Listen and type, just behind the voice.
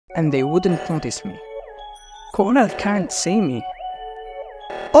and they wouldn't notice me. Coral can't see me.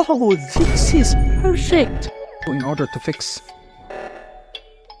 Oh, this is perfect! In order to fix.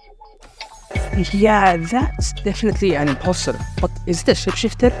 Yeah, that's definitely an imposter. But is it a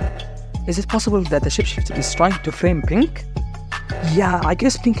shapeshifter? Is it possible that the shapeshifter is trying to frame Pink? Yeah, I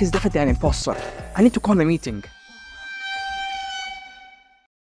guess Pink is definitely an imposter. I need to call a meeting.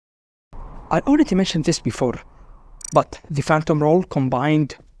 I already mentioned this before, but the Phantom role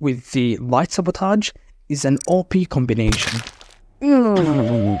combined with the light sabotage is an OP combination.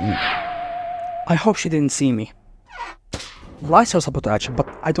 I hope she didn't see me. Lights are sabotage, but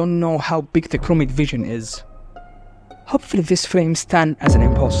I don't know how big the crewmate vision is. Hopefully this frames Stan as an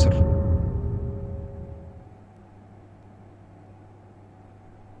imposter.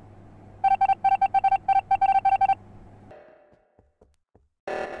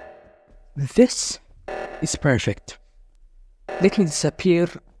 This is perfect. Let me disappear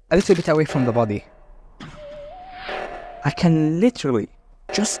a little bit away from the body. I can literally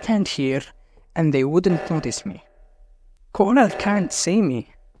just stand here and they wouldn't notice me. Coral can't see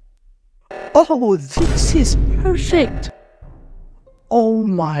me. Oh, this is perfect! Oh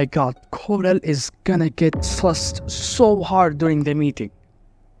my god, Coral is gonna get fussed so hard during the meeting.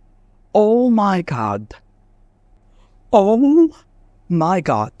 Oh my god. Oh my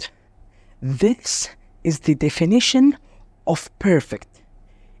god. This is the definition of perfect.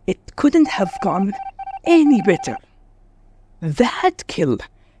 It couldn't have gone any better. That kill,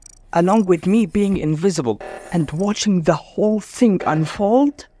 along with me being invisible and watching the whole thing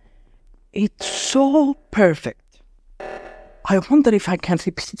unfold, it's so perfect. I wonder if I can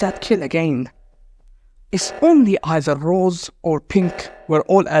repeat that kill again. If only either Rose or Pink were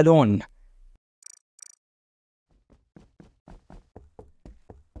all alone.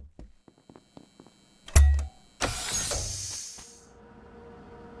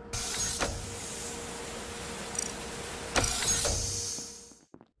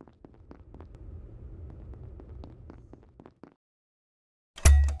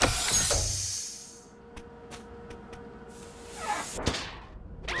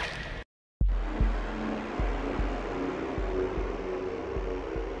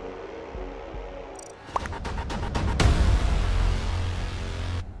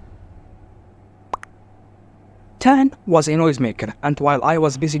 Tan was a noisemaker, and while I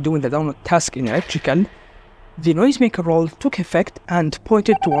was busy doing the download task in electrical, the noisemaker role took effect and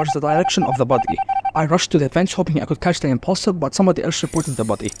pointed towards the direction of the body. I rushed to the vents hoping I could catch the imposter, but somebody else reported the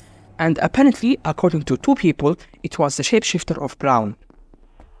body. And apparently, according to 2 people, it was the shapeshifter of Brown.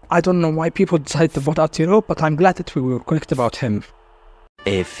 I don't know why people decided to vote out Tiro, but I'm glad that we were correct about him.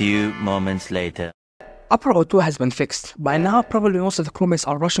 A few moments later. Upper O2 has been fixed. By now, probably most of the crewmates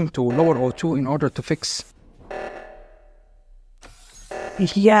are rushing to lower O2 in order to fix.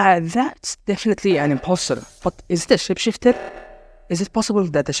 Yeah, that's definitely an imposter. But is it a shapeshifter? Is it possible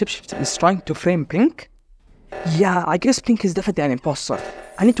that the shapeshifter is trying to frame Pink? Yeah, I guess Pink is definitely an imposter.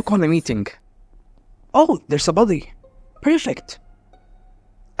 I need to call a meeting. Oh, there's a body. Perfect.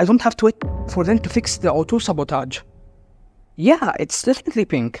 I don't have to wait for them to fix the O2 sabotage. Yeah, it's definitely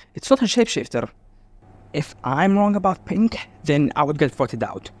Pink. It's not a shapeshifter. If I'm wrong about Pink, then I would get voted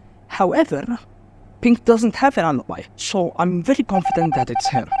out. However, Pink doesn't have an alibi, so I'm very confident that it's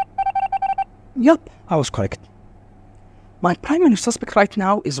her. Yup, I was correct. My primary suspect right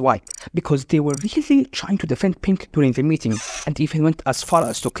now is White, because they were really trying to defend Pink during the meeting, and even went as far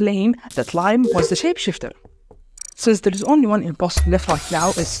as to claim that Lime was the shapeshifter. Since there is only one imposter left right now,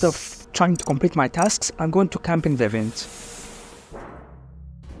 instead of trying to complete my tasks, I'm going to camp in the vent.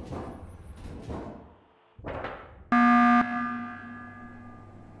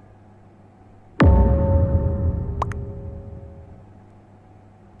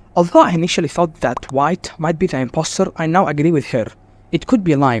 Although I initially thought that White might be the imposter, I now agree with her. It could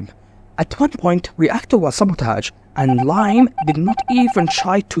be Lime. At one point, Reactor was sabotage, and Lime did not even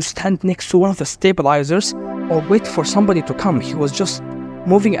try to stand next to one of the stabilizers or wait for somebody to come. He was just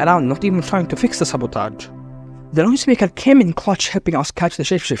moving around, not even trying to fix the sabotage. The noisemaker came in clutch helping us catch the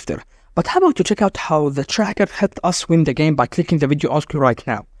shapeshifter. But how about you check out how the tracker helped us win the game by clicking the video on screen right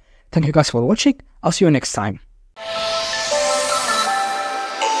now. Thank you guys for watching. I'll see you next time.